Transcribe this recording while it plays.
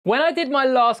When I did my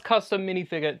last custom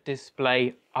minifigure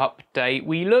display update,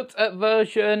 we looked at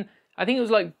version, I think it was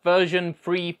like version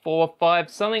 3, 4, 5,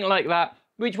 something like that,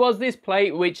 which was this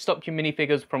plate which stopped your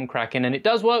minifigures from cracking. And it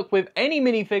does work with any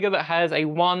minifigure that has a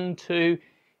 1, 2,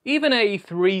 even a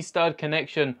 3 stud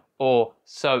connection or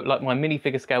so, like my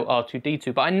minifigure scale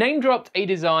R2D2. But I name dropped a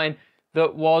design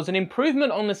that was an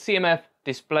improvement on the CMF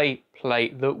display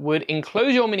plate that would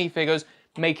enclose your minifigures,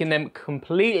 making them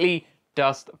completely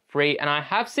dust free, and I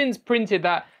have since printed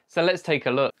that, so let's take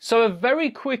a look. So a very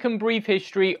quick and brief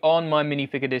history on my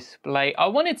minifigure display. I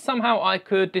wanted somehow I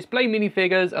could display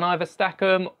minifigures and either stack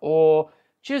them or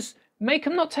just make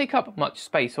them not take up much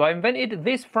space. So I invented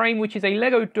this frame, which is a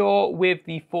Lego door with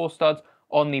the 4 studs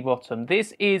on the bottom.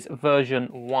 This is version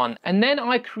 1. And then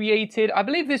I created, I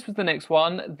believe this was the next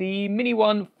one, the mini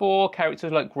one for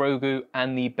characters like Grogu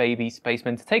and the baby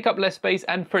spacemen to take up less space,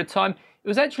 and for a time it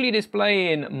was actually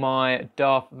displaying my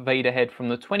Darth Vader head from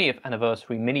the 20th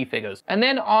anniversary minifigures. And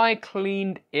then I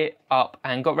cleaned it up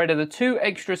and got rid of the 2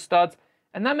 extra studs,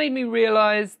 and that made me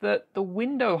realize that the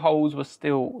window holes were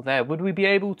still there. Would we be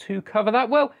able to cover that?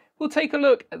 Well, we'll take a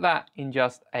look at that in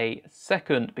just a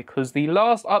second, because the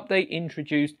last update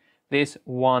introduced this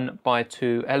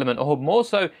 1x2 element, or more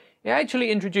so, it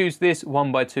actually introduced this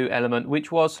 1x2 element,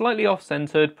 which was slightly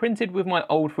off-centered, printed with my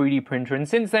old 3D printer, and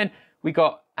since then we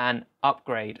got an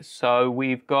upgrade. So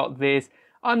we've got this,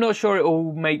 I'm not sure it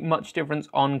will make much difference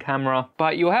on camera,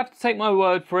 but you'll have to take my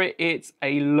word for it, it's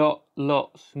a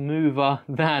lot smoother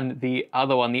than the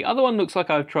other one. The other one looks like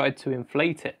I've tried to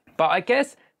inflate it. But I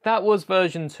guess that was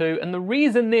version 2, and the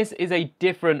reason this is a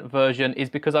different version is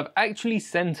because I've actually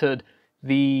centered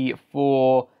the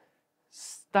 4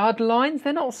 stud lines.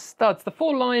 They're not studs, the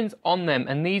 4 lines on them,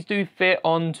 and these do fit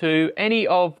onto any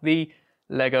of the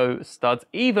Lego studs,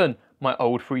 even my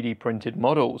old 3D printed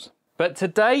models. But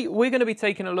today we're going to be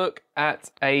taking a look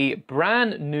at a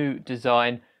brand new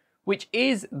design, which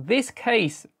is this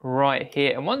case right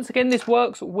here. And once again, this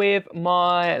works with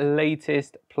my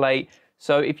latest plate.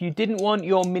 So if you didn't want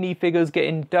your minifigures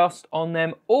getting dust on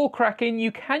them or cracking,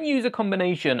 you can use a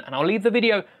combination, and I'll leave the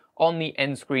video on the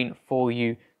end screen for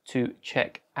you to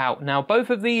check out. Now, both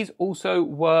of these also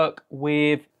work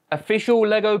with official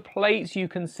Lego plates. You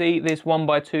can see this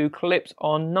 1x2 clips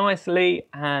on nicely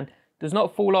and does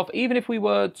not fall off. Even if we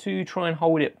were to try and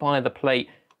hold it by the plate,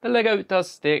 the Lego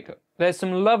does stick. There's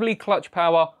some lovely clutch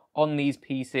power on these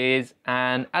pieces.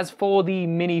 And as for the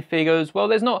minifigures, well,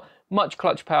 there's not much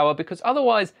clutch power because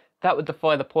otherwise that would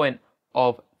defy the point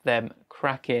of them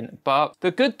cracking. But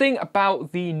the good thing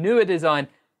about the newer design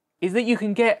is that you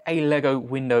can get a Lego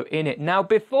window in it. Now,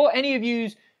 before any of you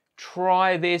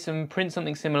try this and print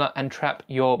something similar and trap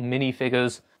your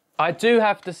minifigures, I do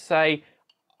have to say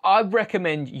I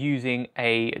recommend using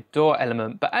a door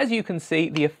element, but as you can see,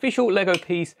 the official Lego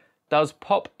piece does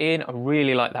pop in. I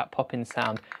really like that pop-in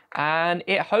sound, and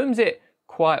it homes it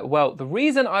quite well. The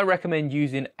reason I recommend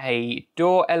using a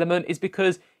door element is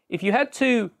because if you had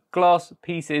 2 glass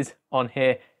pieces on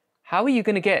here, how are you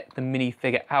going to get the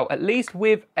minifigure out? At least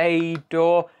with a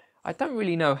door, I don't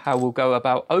really know how we'll go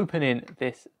about opening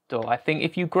this door. I think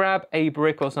if you grab a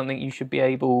brick or something, you should be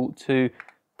able to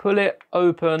pull it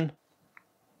open.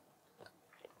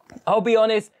 I'll be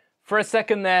honest, for a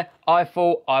second there, I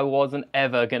thought I wasn't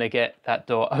ever gonna get that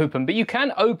door open, but you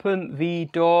can open the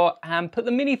door and put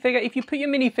the minifigure. If you put your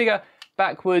minifigure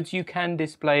backwards, you can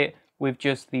display it with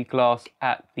just the glass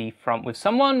at the front. With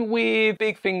someone with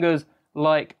big fingers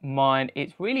like mine,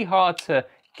 it's really hard to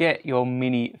get your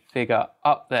minifigure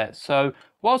up there. So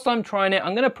whilst I'm trying it,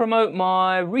 I'm going to promote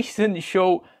my recent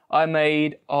short I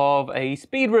made of a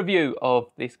speed review of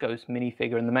this Ghost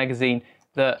minifigure in the magazine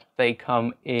that they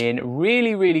come in.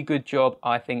 Really good job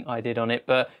I think I did on it,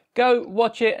 but go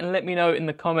watch it and let me know in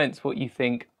the comments what you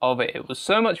think of it. It was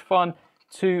so much fun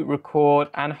to record,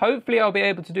 and hopefully I'll be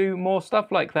able to do more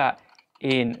stuff like that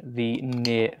in the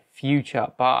near future.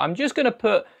 But I'm just going to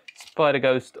put Spider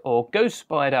Ghost or Ghost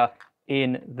Spider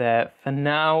in there for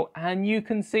now, and you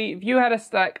can see if you had a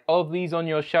stack of these on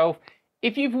your shelf,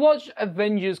 if you've watched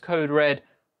Avengers Code Red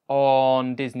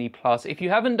on Disney Plus, if you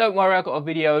haven't, don't worry, I've got a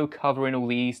video covering all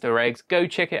the Easter eggs. Go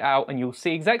check it out and you'll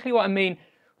see exactly what I mean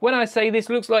when I say this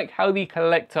looks like how the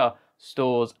collector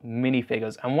stores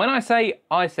minifigures. And when I say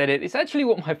I said it, it's actually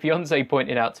what my fiance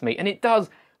pointed out to me, and it does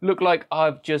look like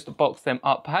I've just boxed them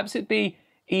up. Perhaps it'd be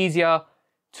easier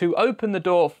to open the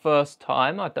door first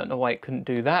time. I don't know why it couldn't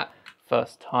do that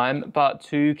first time, but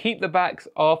to keep the backs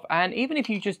off. And even if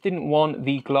you just didn't want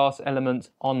the glass elements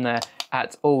on there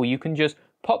at all, you can just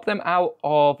pop them out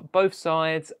of both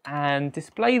sides and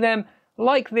display them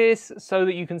like this so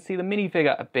that you can see the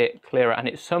minifigure a bit clearer, and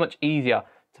it's so much easier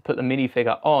to put the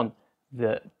minifigure on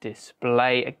the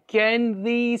display. Again,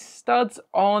 these studs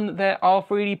on there are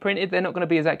 3D printed. They're not going to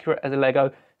be as accurate as a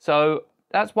Lego. So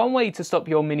that's one way to stop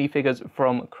your minifigures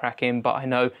from cracking. But I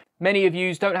know many of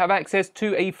you don't have access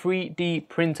to a 3D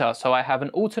printer. So I have an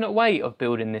alternate way of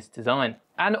building this design.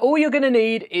 And all you're going to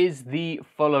need is the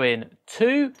following: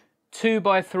 2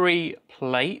 2x3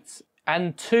 plates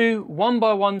and 2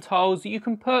 1x1 tiles that you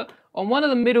can put on one of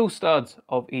the middle studs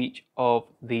of each of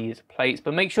these plates,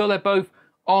 but make sure they're both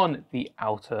on the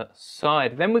outer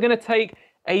side. Then we're going to take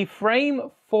a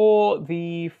frame for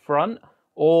the front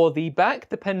or the back,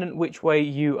 dependent which way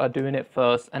you are doing it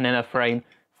first, and then a frame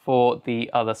for the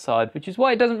other side, which is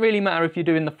why it doesn't really matter if you're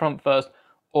doing the front first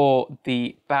or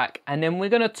the back. And then we're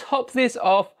going to top this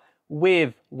off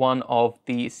with one of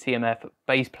the CMF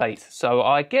base plates. So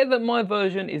I get that my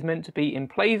version is meant to be in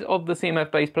place of the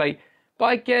CMF base plate, but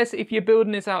I guess if you're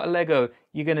building this out of Lego,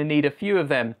 you're going to need a few of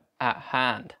them at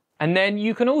hand. And then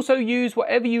you can also use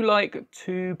whatever you like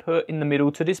to put in the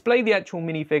middle to display the actual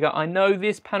minifigure. I know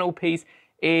this panel piece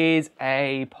is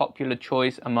a popular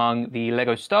choice among the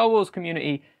Lego Star Wars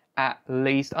community, at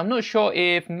least. I'm not sure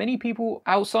if many people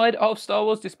outside of Star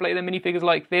Wars display their minifigures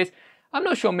like this. I'm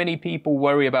not sure many people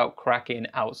worry about cracking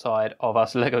outside of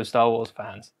us Lego Star Wars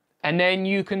fans. And then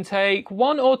you can take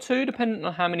 1 or 2, depending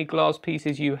on how many glass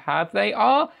pieces you have. They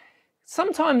are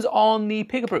sometimes on the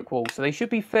Pick-a-Brick wall, so they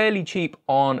should be fairly cheap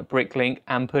on Bricklink,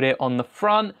 and put it on the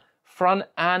front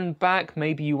and back.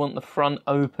 Maybe you want the front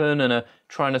open and are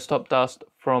trying to stop dust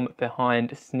from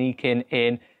behind sneaking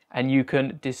in, and you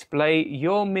can display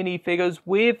your minifigures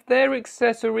with their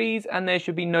accessories, and there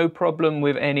should be no problem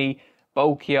with any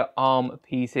bulkier arm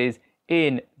pieces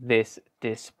in this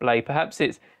display. Perhaps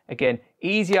it's, again,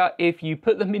 easier if you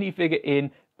put the minifigure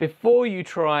in before you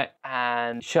try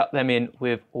and shut them in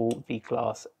with all the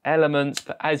glass elements.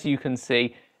 But as you can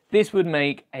see, this would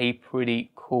make a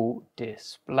pretty cool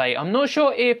display. I'm not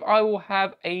sure if I will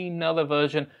have another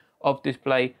version of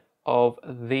display of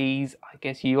these. I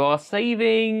guess you are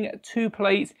saving 2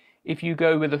 plates if you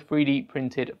go with a 3D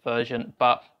printed version,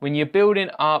 but when you're building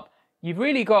up, you've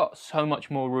really got so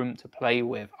much more room to play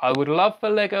with. I would love for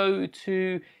Lego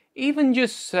to even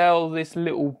just sell this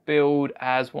little build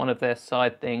as one of their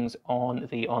side things on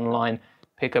the online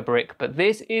Pick-a-Brick. But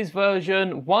this is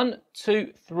version 1,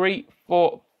 2, 3,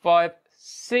 4, 5,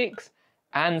 6,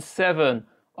 and 7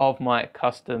 of my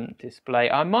custom display.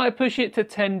 I might push it to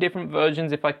 10 different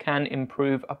versions if I can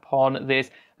improve upon this.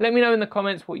 Let me know in the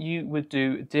comments what you would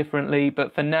do differently.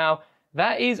 But for now,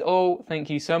 that is all. Thank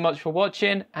you so much for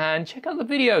watching, and check out the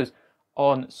videos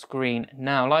on screen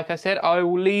now. Like I said, I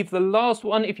will leave the last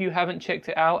one if you haven't checked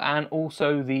it out, and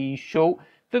also the short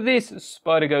that this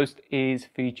Spider Ghost is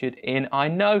featured in. I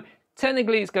know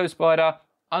technically it's Ghost Spider.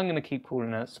 I'm going to keep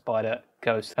calling it Spider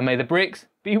Ghost. And may the bricks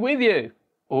be with you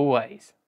always.